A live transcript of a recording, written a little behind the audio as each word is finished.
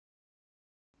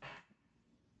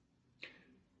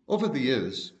Over the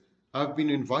years, I've been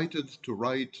invited to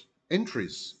write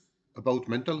entries about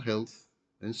mental health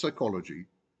and psychology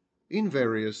in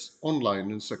various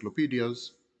online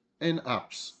encyclopedias and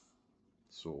apps.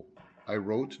 So I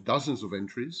wrote dozens of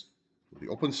entries for the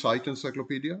Open Site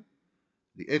Encyclopedia,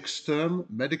 the Exterm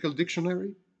Medical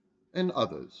Dictionary, and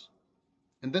others.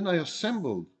 And then I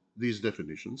assembled these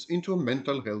definitions into a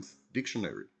mental health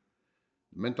dictionary.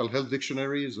 The mental health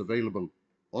dictionary is available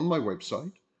on my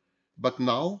website, but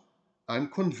now I'm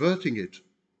converting it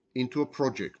into a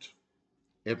project.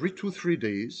 Every 2-3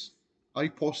 days, I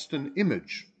post an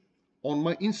image on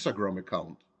my Instagram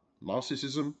account,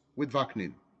 Narcissism with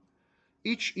Vaknin.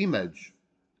 Each image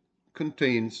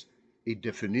contains a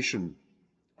definition.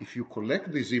 If you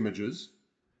collect these images,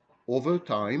 over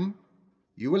time,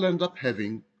 you will end up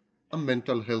having a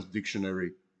mental health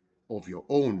dictionary of your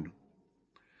own.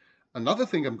 Another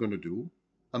thing I'm going to do,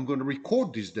 I'm going to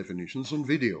record these definitions on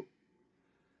video,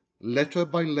 letter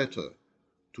by letter.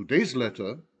 Today's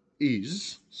letter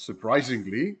is,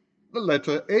 surprisingly, the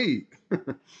letter A.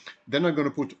 Then I'm going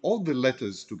to put all the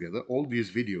letters together, all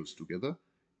these videos together,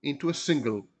 into a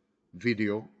single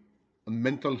video, a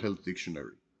mental health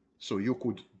dictionary. So you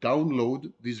could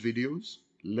download these videos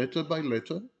letter by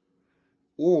letter,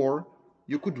 or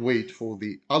you could wait for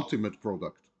the ultimate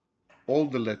product, all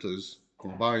the letters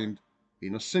combined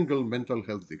in a single mental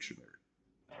health dictionary.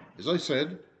 As I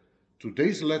said,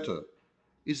 today's letter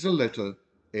is the letter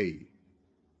A.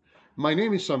 My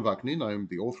name is Sam Vaknin. I am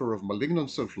the author of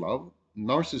Malignant Self-Love,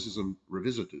 Narcissism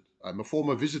Revisited. I'm a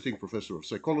former visiting professor of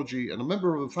psychology and a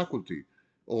member of the faculty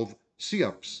of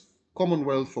CIAPS,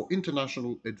 Commonwealth for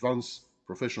International Advanced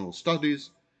Professional Studies.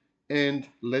 And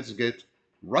let's get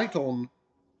right on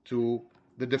to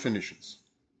the definitions.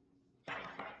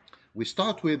 We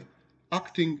start with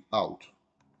acting out.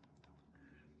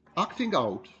 Acting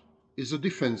out is a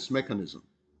defense mechanism.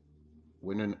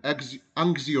 When an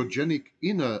anxiogenic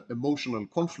inner emotional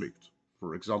conflict,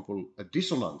 for example, a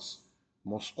dissonance,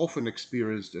 most often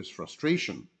experienced as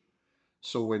frustration,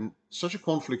 so when such a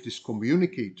conflict is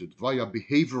communicated via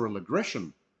behavioral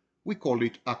aggression, we call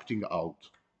it acting out.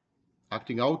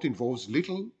 Acting out involves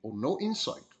little or no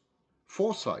insight,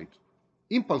 foresight,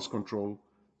 impulse control,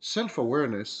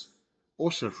 self-awareness,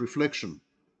 or self-reflection.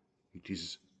 It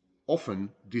is often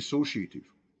dissociative.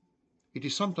 It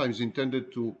is sometimes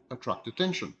intended to attract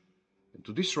attention and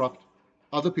to disrupt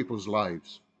other people's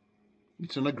lives.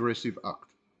 It's an aggressive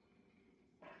act.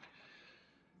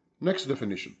 Next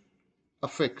definition,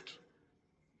 affect.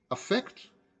 Affect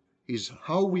is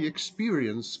how we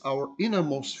experience our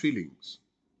innermost feelings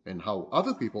and how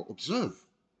other people observe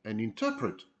and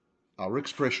interpret our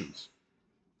expressions.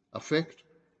 Affect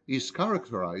is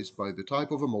characterized by the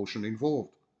type of emotion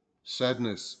involved,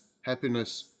 sadness,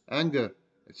 happiness, anger,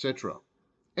 etc.,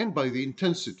 and by the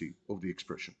intensity of the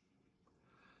expression.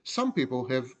 Some people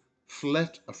have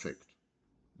flat affect.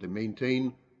 They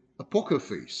maintain a poker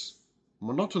face,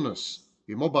 monotonous,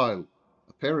 immobile,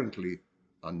 apparently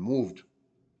unmoved.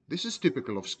 This is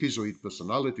typical of schizoid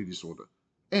personality disorder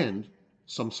and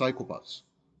some psychopaths.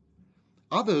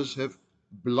 Others have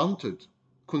blunted,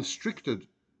 constricted,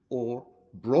 or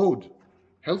broad,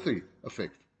 healthy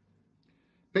affect.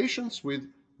 Patients with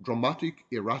dramatic,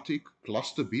 erratic,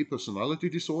 cluster B personality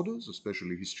disorders,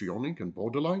 especially histrionic and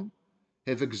borderline,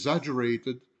 have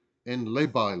exaggerated and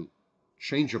labile,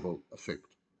 changeable affect.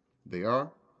 They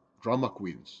are drama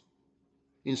queens.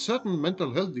 In certain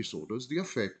mental health disorders, the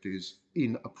affect is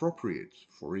inappropriate.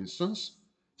 For instance,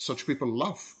 such people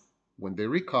laugh when they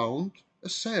recount a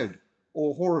sad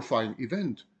or horrifying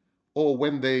event, or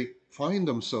when they find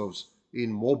themselves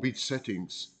in morbid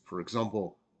settings, for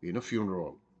example, in a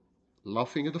funeral.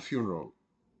 Laughing at a funeral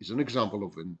is an example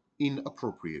of an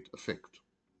inappropriate affect.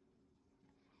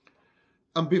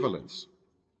 Ambivalence.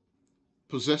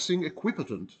 Possessing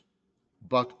equipotent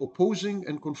but opposing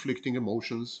and conflicting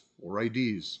emotions or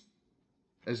ideas.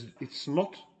 As it's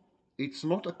not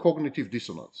a cognitive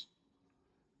dissonance.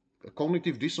 A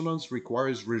cognitive dissonance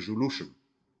requires resolution.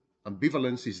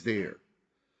 Ambivalence is there.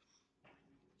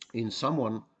 In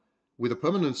someone with a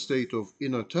permanent state of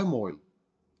inner turmoil,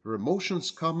 her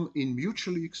emotions come in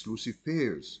mutually exclusive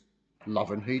pairs, love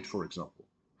and hate, for example.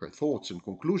 Her thoughts and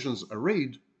conclusions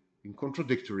arrayed in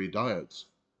contradictory dyads.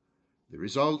 The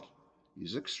result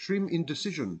is extreme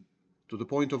indecision to the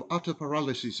point of utter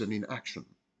paralysis and inaction.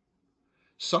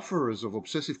 Sufferers of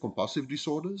obsessive-compulsive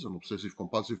disorders and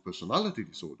obsessive-compulsive personality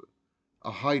disorder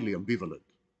are highly ambivalent,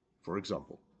 for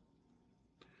example.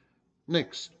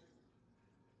 Next,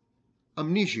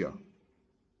 amnesia,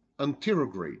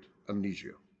 anterograde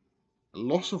amnesia, a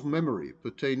loss of memory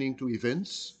pertaining to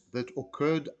events that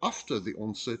occurred after the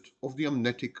onset of the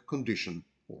amnetic condition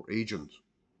or agent.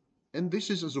 And this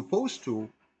is as opposed to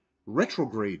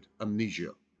retrograde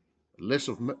amnesia,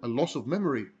 a loss of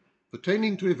memory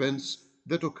pertaining to events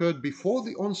that occurred before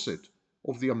the onset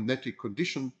of the amnetic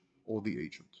condition or the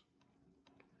agent.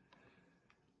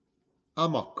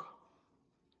 Amok.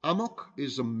 Amok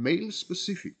is a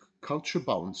male-specific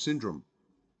culture-bound syndrome,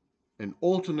 an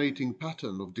alternating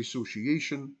pattern of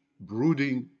dissociation,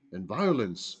 brooding, and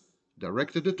violence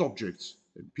directed at objects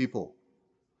and people.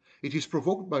 It is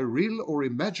provoked by real or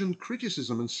imagined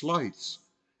criticism and slights,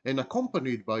 and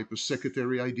accompanied by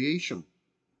persecutory ideation,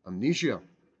 amnesia,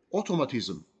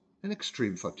 automatism, and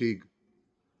extreme fatigue.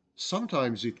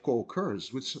 Sometimes it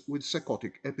co-occurs with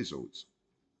psychotic episodes.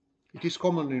 It is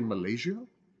common in Malaysia,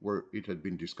 where it had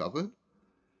been discovered,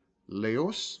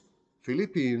 Laos,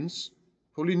 Philippines,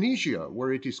 Polynesia,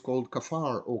 where it is called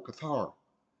kafar or kathar,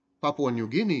 Papua New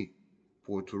Guinea,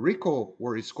 Puerto Rico,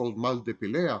 where it's called mal de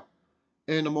pelea,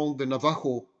 and among the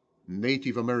Navajo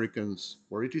Native Americans,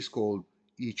 where it is called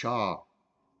icha.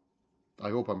 I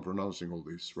hope I'm pronouncing all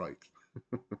this right.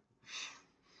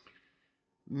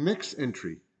 Next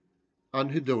entry,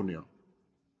 Anhedonia,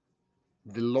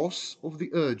 the loss of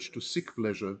the urge to seek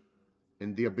pleasure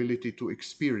and the ability to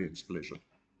experience pleasure.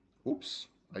 Oops,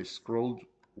 I scrolled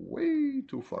way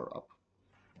too far up.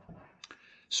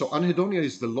 So anhedonia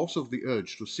is the loss of the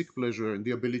urge to seek pleasure and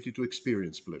the ability to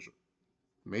experience pleasure.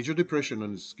 Major depression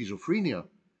and schizophrenia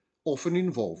often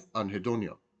involve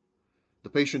anhedonia. The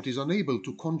patient is unable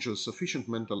to conjure sufficient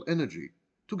mental energy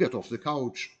to get off the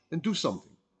couch and do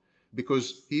something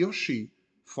because he or she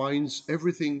finds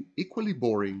everything equally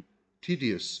boring,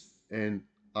 tedious, and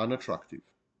unattractive.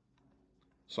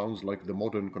 Sounds like the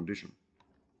modern condition.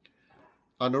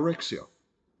 Anorexia,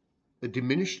 a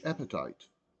diminished appetite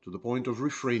to the point of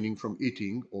refraining from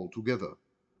eating altogether.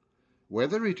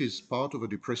 Whether it is part of a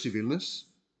depressive illness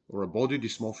or a body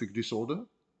dysmorphic disorder,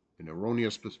 an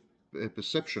erroneous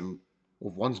perception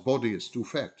of one's body as too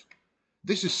fat,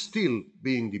 this is still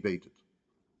being debated.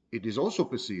 It is also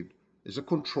perceived as a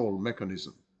control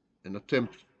mechanism, an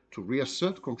attempt to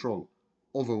reassert control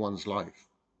over one's life.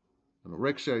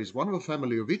 Anorexia is one of a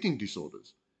family of eating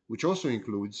disorders, which also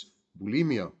includes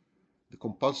bulimia, the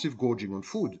compulsive gorging on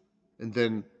food, and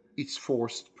then its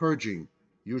forced purging,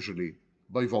 usually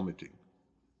by vomiting.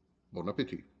 Bon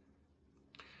appetit.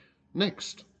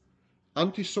 Next,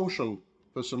 antisocial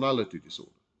personality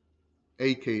disorder,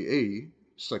 aka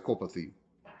psychopathy,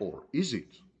 or is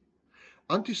it?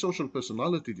 Antisocial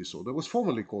personality disorder was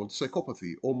formerly called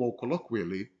psychopathy, or more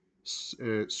colloquially,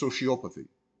 sociopathy.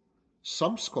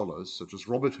 Some scholars, such as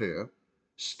Robert Hare,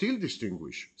 still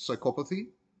distinguish psychopathy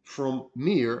from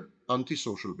mere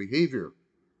antisocial behavior.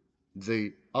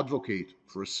 They advocate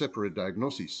for a separate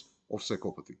diagnosis of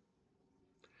psychopathy.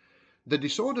 The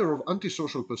disorder of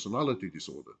antisocial personality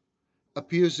disorder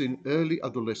appears in early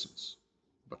adolescence,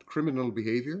 but criminal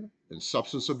behavior and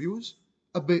substance abuse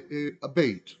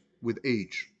abate with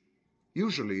age,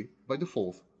 usually by the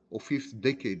fourth or fifth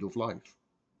decade of life.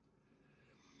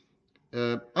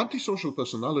 Antisocial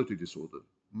personality disorder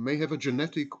may have a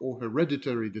genetic or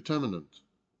hereditary determinant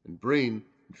and brain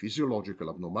and physiological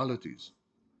abnormalities.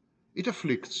 It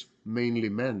afflicts mainly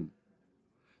men.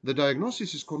 The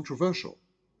diagnosis is controversial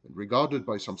and regarded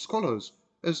by some scholars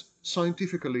as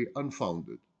scientifically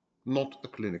unfounded, not a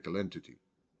clinical entity.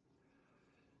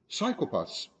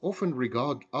 Psychopaths often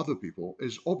regard other people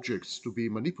as objects to be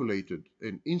manipulated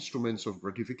and instruments of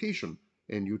gratification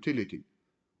and utility.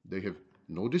 They have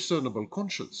no discernible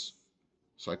conscience.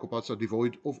 Psychopaths are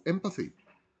devoid of empathy.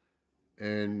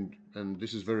 And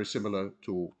this is very similar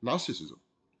to narcissism.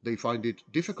 They find it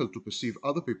difficult to perceive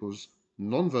other people's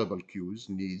nonverbal cues,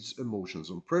 needs,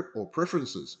 emotions, or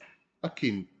preferences,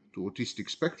 akin to autistic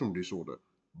spectrum disorder,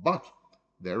 but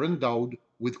they're endowed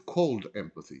with cold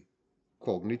empathy,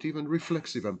 cognitive and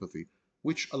reflexive empathy,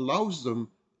 which allows them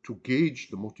to gauge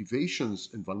the motivations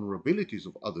and vulnerabilities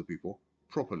of other people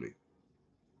properly.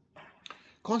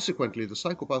 Consequently, the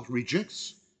psychopath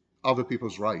rejects other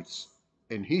people's rights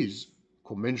and his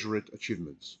commensurate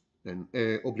achievements and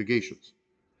obligations.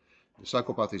 The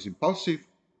psychopath is impulsive,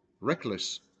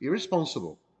 reckless,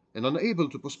 irresponsible, and unable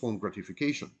to postpone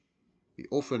gratification. He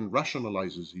often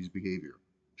rationalizes his behavior,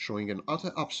 showing an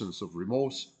utter absence of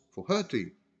remorse for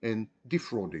hurting and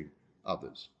defrauding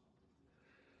others.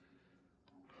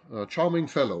 A charming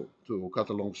fellow, to cut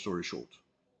a long story short.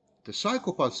 The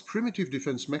psychopath's primitive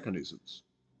defense mechanisms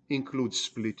include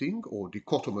splitting or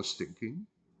dichotomous thinking.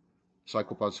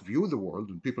 Psychopaths view the world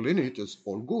and people in it as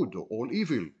all good or all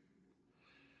evil.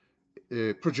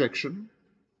 Projection.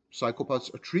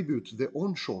 Psychopaths attribute their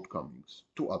own shortcomings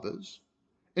to others.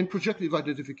 And projective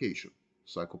identification.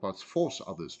 Psychopaths force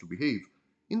others to behave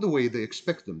in the way they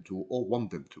expect them to or want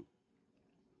them to.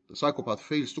 The psychopath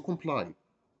fails to comply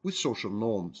with social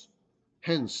norms.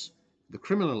 Hence, the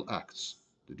criminal acts,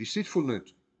 the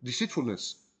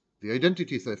deceitfulness, the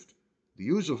identity theft, the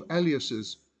use of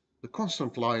aliases, the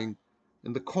constant lying,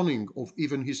 and the conning of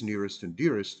even his nearest and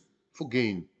dearest for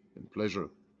gain and pleasure.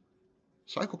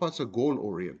 Psychopaths are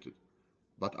goal-oriented,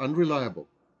 but unreliable,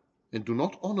 and do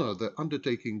not honor their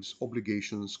undertakings,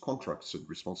 obligations, contracts, and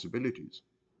responsibilities.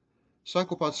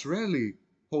 Psychopaths rarely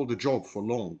hold a job for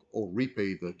long or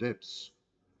repay their debts.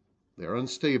 They are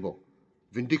unstable,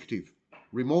 vindictive,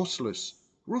 remorseless,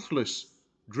 ruthless,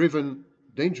 driven,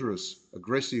 dangerous,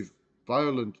 aggressive,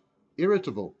 violent,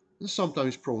 irritable, and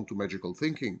sometimes prone to magical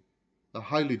thinking, are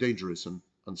highly dangerous and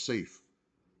unsafe.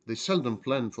 They seldom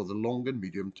plan for the long and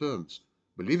medium terms,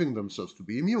 believing themselves to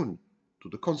be immune to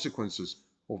the consequences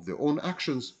of their own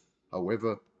actions,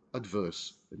 however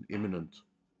adverse and imminent.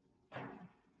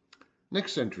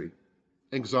 Next entry,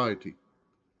 anxiety,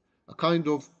 a kind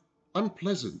of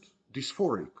unpleasant,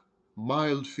 dysphoric,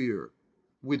 mild fear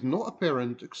with no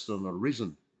apparent external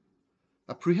reason,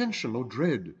 apprehension or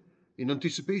dread in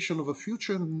anticipation of a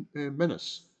future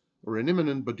menace or an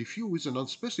imminent but diffuse and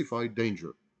unspecified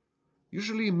danger,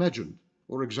 usually imagined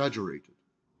or exaggerated.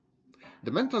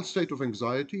 The mental state of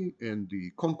anxiety and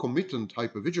the concomitant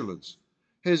hypervigilance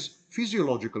has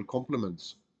physiological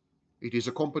complements. It is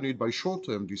accompanied by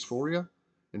short-term dysphoria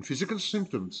and physical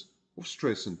symptoms of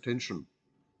stress and tension,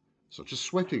 such as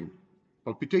sweating,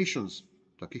 palpitations,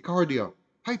 tachycardia,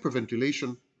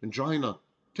 hyperventilation, angina,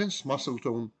 tense muscle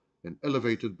tone, and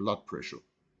elevated blood pressure.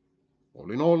 All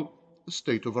in all, a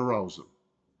state of arousal.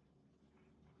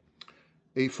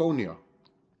 Aphonia.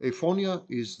 Aphonia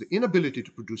is the inability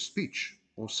to produce speech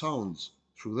or sounds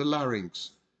through the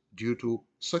larynx due to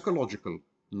psychological,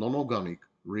 non-organic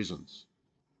reasons.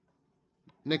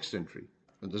 Next entry,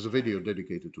 and there's a video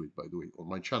dedicated to it, by the way, on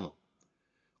my channel.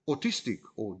 Autistic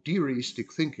or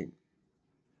Dereistic thinking.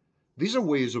 These are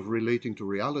ways of relating to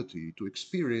reality, to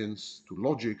experience, to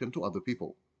logic, and to other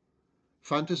people.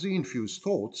 Fantasy-infused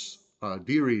thoughts are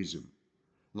Dereism.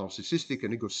 Narcissistic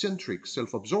and egocentric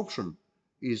self-absorption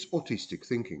is autistic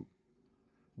thinking.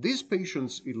 These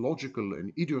patients' illogical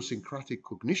and idiosyncratic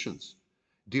cognitions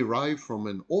derive from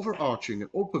an overarching and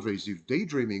all-pervasive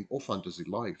daydreaming or fantasy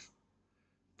life.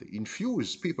 They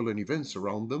infuse people and events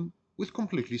around them with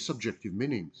completely subjective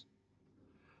meanings.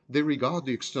 They regard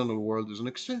the external world as an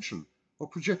extension or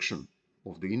projection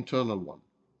of the internal one.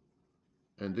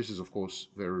 And this is, of course,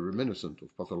 very reminiscent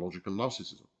of pathological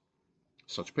narcissism.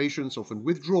 Such patients often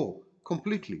withdraw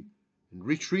completely and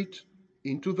retreat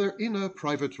into their inner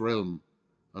private realm,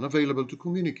 unavailable to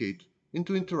communicate and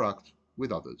to interact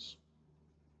with others.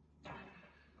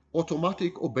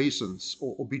 Automatic obeisance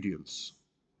or obedience.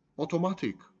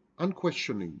 Automatic,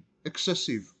 unquestioning,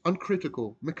 excessive,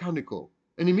 uncritical, mechanical,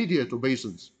 and immediate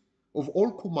obeisance of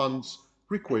all commands,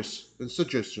 requests, and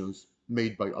suggestions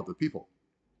made by other people,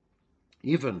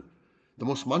 even the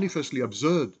most manifestly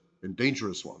absurd and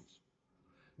dangerous ones.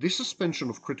 This suspension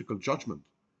of critical judgment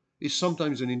is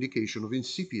sometimes an indication of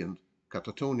incipient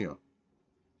catatonia.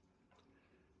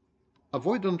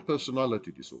 Avoidant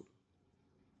personality disorder.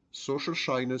 Social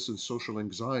shyness and social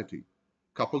anxiety,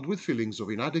 coupled with feelings of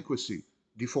inadequacy,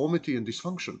 deformity, and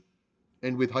dysfunction,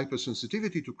 and with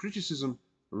hypersensitivity to criticism,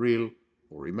 real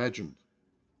or imagined.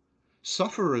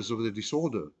 Sufferers of the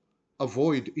disorder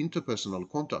avoid interpersonal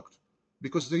contact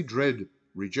because they dread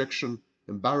rejection,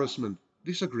 embarrassment,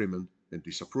 disagreement, and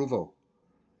disapproval.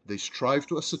 They strive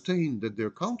to ascertain that their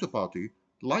counterparty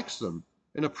likes them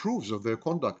and approves of their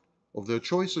conduct, of their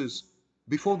choices,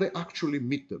 before they actually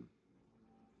meet them.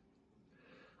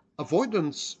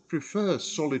 Avoidants prefer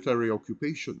solitary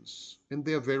occupations, and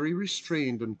they are very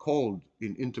restrained and cold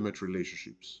in intimate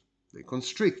relationships. They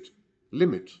constrict,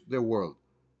 limit their world,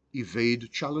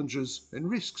 evade challenges and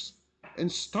risks,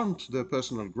 and stunt their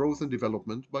personal growth and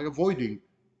development by avoiding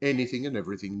anything and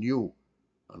everything new,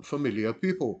 unfamiliar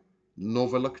people,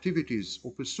 novel activities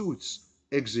or pursuits,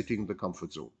 exiting the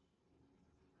comfort zone.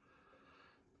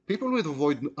 People with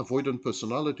avoidant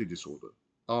personality disorder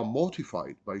are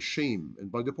mortified by shame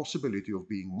and by the possibility of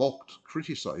being mocked,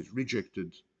 criticized,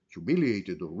 rejected,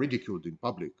 humiliated, or ridiculed in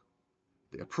public.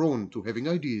 They are prone to having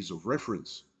ideas of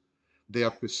reference. They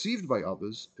are perceived by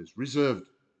others as reserved,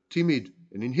 timid,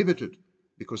 and inhibited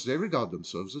because they regard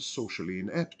themselves as socially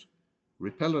inept,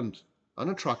 repellent,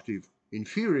 unattractive,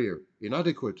 inferior,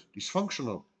 inadequate,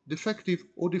 dysfunctional, defective,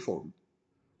 or deformed.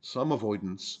 Some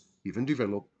avoidants even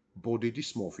develop body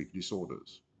dysmorphic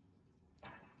disorders.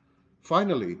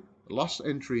 Finally, the last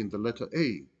entry in the letter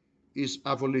A is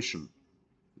avolition,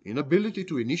 inability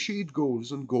to initiate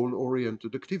goals and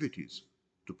goal-oriented activities,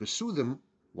 to pursue them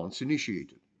once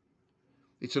initiated.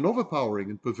 It's an overpowering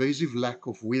and pervasive lack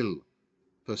of will,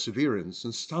 perseverance,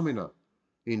 and stamina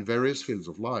in various fields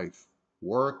of life: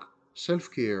 work,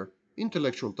 self-care,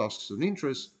 intellectual tasks and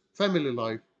interests, family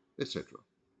life, etc.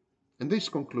 And this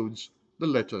concludes the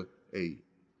letter A.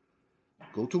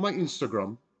 Go to my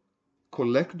Instagram,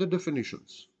 collect the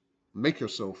definitions, make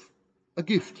yourself a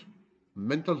gift,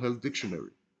 mental health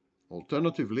dictionary.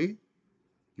 Alternatively,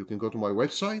 you can go to my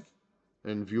website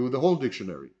and view the whole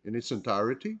dictionary in its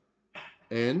entirety,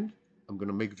 and I'm going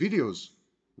to make videos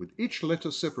with each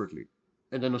letter separately,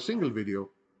 and then a single video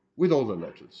with all the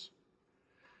letters.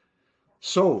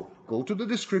 So go to the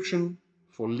description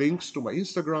for links to my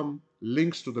Instagram,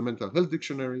 links to the mental health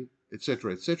dictionary,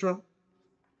 etc.,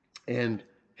 and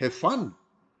have fun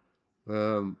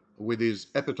with these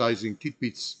appetizing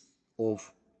tidbits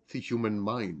of the human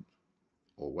mind,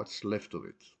 or what's left of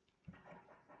it.